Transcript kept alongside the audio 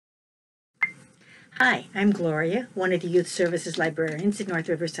Hi, I'm Gloria, one of the Youth Services librarians at North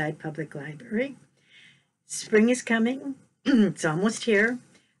Riverside Public Library. Spring is coming, it's almost here.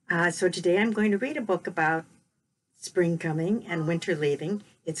 So today I'm going to read a book about spring coming and winter leaving.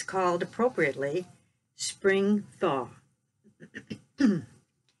 It's called, appropriately, Spring Thaw, and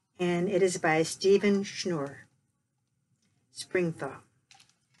it is by Stephen Schnur. Spring Thaw.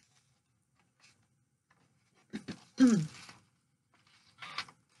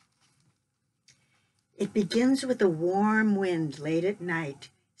 It begins with a warm wind late at night,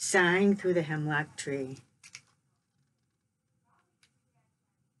 sighing through the hemlock tree.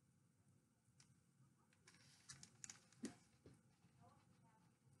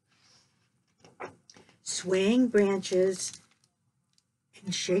 Swaying branches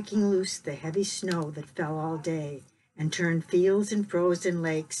and shaking loose the heavy snow that fell all day and turned fields and frozen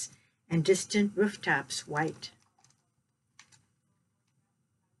lakes and distant rooftops white.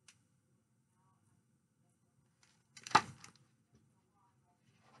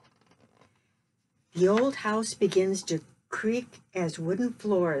 The old house begins to creak as wooden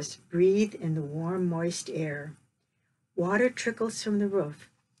floors breathe in the warm, moist air. Water trickles from the roof,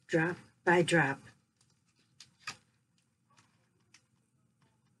 drop by drop.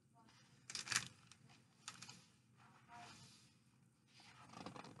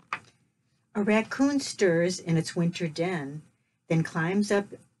 A raccoon stirs in its winter den, then climbs up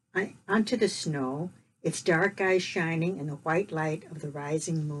onto the snow, its dark eyes shining in the white light of the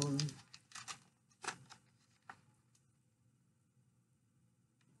rising moon.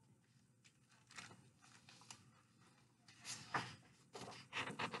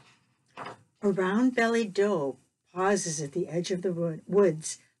 A round-bellied doe pauses at the edge of the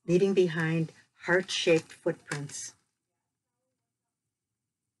woods, leaving behind heart-shaped footprints.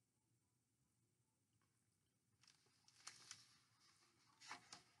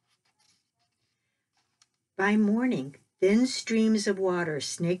 By morning, thin streams of water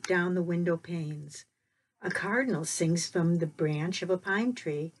snake down the window panes. A cardinal sings from the branch of a pine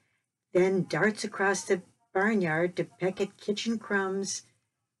tree, then darts across the barnyard to peck at kitchen crumbs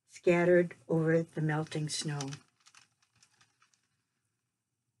scattered over the melting snow.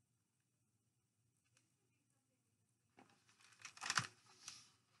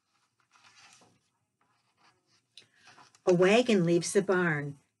 A wagon leaves the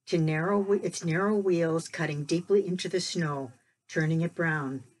barn, its narrow wheels cutting deeply into the snow, turning it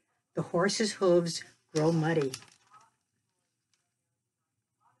brown. The horse's hooves grow muddy.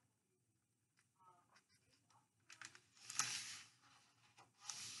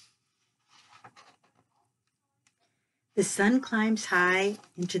 The sun climbs high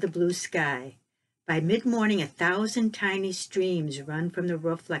into the blue sky. By mid-morning, 1,000 tiny streams run from the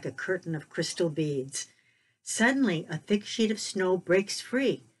roof like a curtain of crystal beads. Suddenly, a thick sheet of snow breaks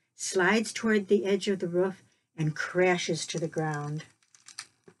free, slides toward the edge of the roof, and crashes to the ground.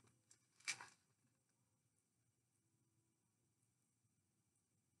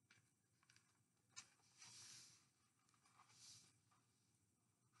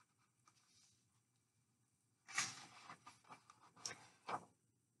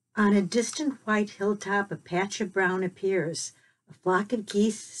 On a distant white hilltop, a patch of brown appears. A flock of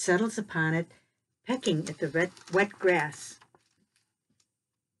geese settles upon it, pecking at the wet grass.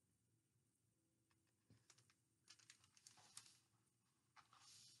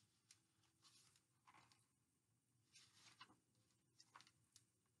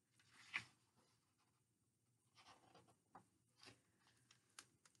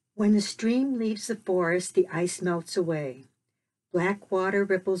 When the stream leaves the forest, the ice melts away. Black water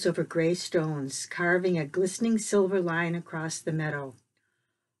ripples over gray stones, carving a glistening silver line across the meadow.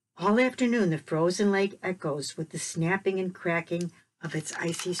 All afternoon, the frozen lake echoes with the snapping and cracking of its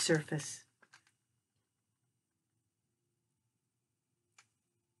icy surface.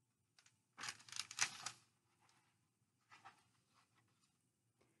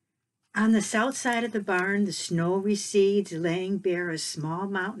 On the south side of the barn, the snow recedes, laying bare a small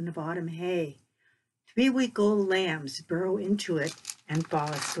mountain of autumn hay. 3-week-old lambs burrow into it and fall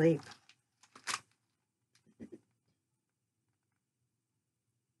asleep.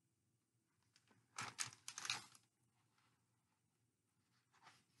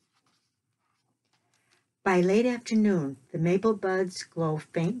 By late afternoon, the maple buds glow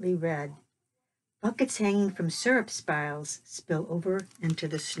faintly red. Buckets hanging from syrup spiles spill over into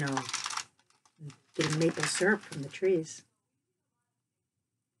the snow. Getting maple syrup from the trees.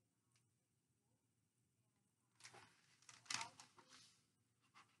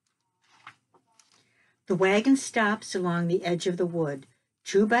 The wagon stops along the edge of the wood.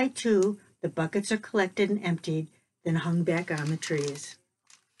 2 by 2, the buckets are collected and emptied, then hung back on the trees.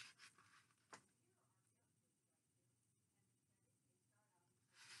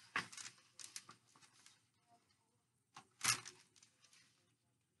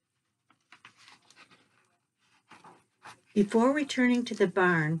 Before returning to the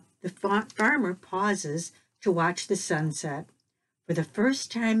barn, the farmer pauses to watch the sunset. For the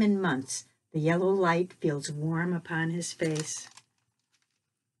first time in months, the yellow light feels warm upon his face.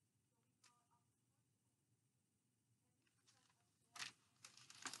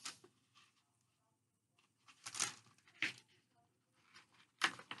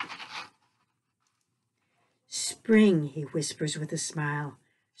 Spring, he whispers with a smile.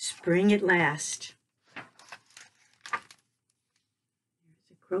 Spring at last. There's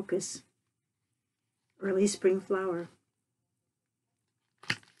a crocus. Early spring flower.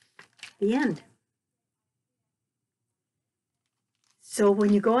 The end. So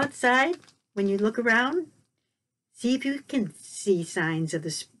when you go outside, when you look around, see if you can see signs of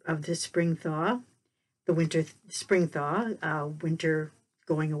the spring thaw, the spring thaw, winter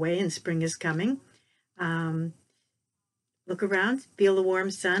going away and spring is coming. Look around, feel the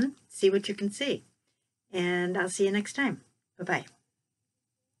warm sun, see what you can see. And I'll see you next time. Bye-bye.